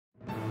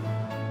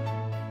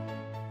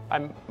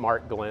I'm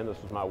Mark Glenn. This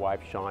is my wife,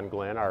 Sean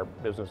Glenn. Our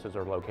businesses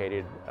are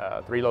located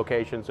 3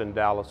 locations in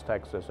Dallas,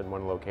 Texas, and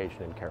 1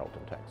 location in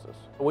Carrollton, Texas.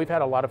 We've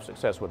had a lot of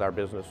success with our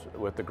business,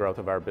 with the growth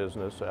of our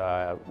business.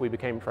 We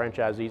became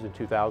franchisees in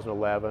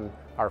 2011.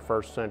 Our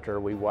first center,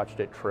 we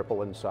watched it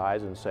triple in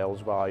size and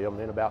sales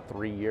volume in about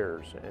 3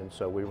 years, and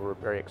so we were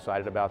very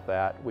excited about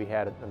that. We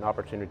had an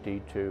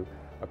opportunity to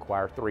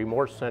acquire 3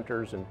 more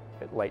centers in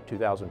late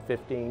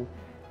 2015,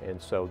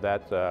 and so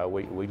that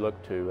we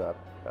look to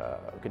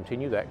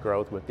continue that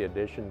growth with the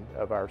addition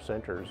of our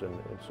centers, and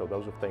so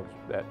those are things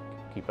that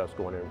keep us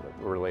going and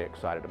we're really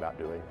excited about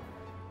doing.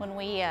 When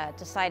we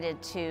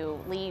decided to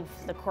leave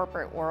the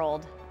corporate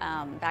world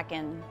back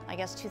in, I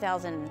guess,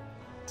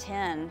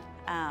 2010,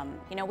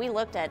 we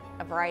looked at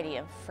a variety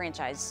of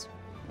franchise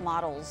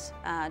models,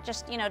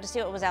 just to see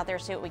what was out there,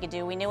 see what we could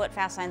do. We knew what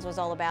FASTSIGNS was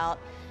all about,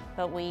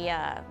 but we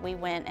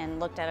went and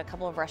looked at a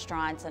couple of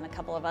restaurants and a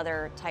couple of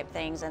other type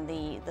things, and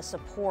the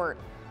support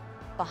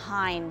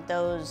behind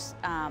those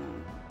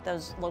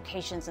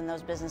locations and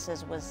those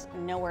businesses was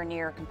nowhere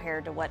near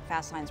compared to what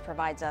FASTSIGNS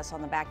provides us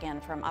on the back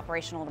end, from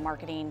operational to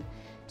marketing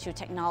to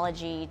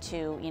technology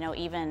to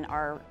even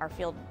our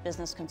field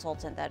business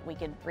consultant that we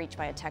could reach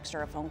by a text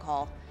or a phone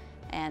call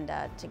and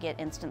to get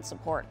instant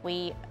support.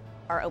 We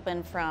are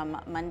open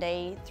from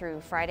Monday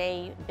through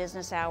Friday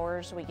business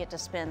hours. We get to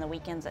spend the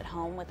weekends at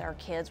home with our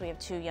kids. We have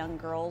 2 young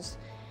girls,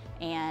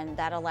 and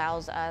that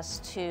allows us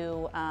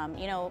to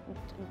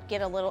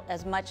get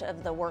as much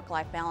of the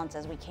work-life balance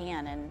as we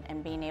can,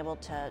 and being able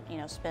to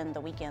spend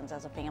the weekends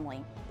as a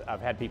family.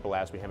 I've had people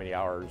ask me how many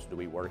hours do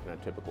we work in a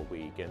typical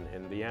week,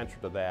 and the answer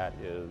to that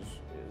is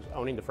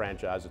owning the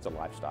franchise. It's a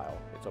lifestyle.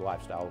 It's a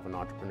lifestyle of an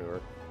entrepreneur.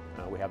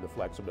 We have the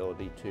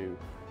flexibility to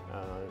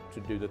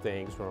do the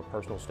things from a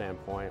personal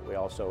standpoint. We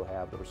also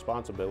have the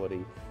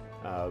responsibility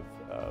of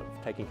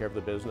taking care of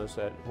the business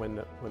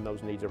when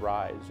those needs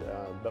arise.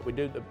 But we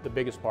do the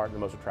biggest part and the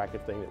most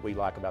attractive thing that we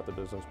like about the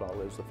business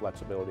model is the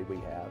flexibility we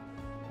have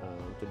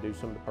to do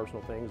some of the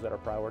personal things that are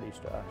priorities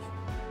to us.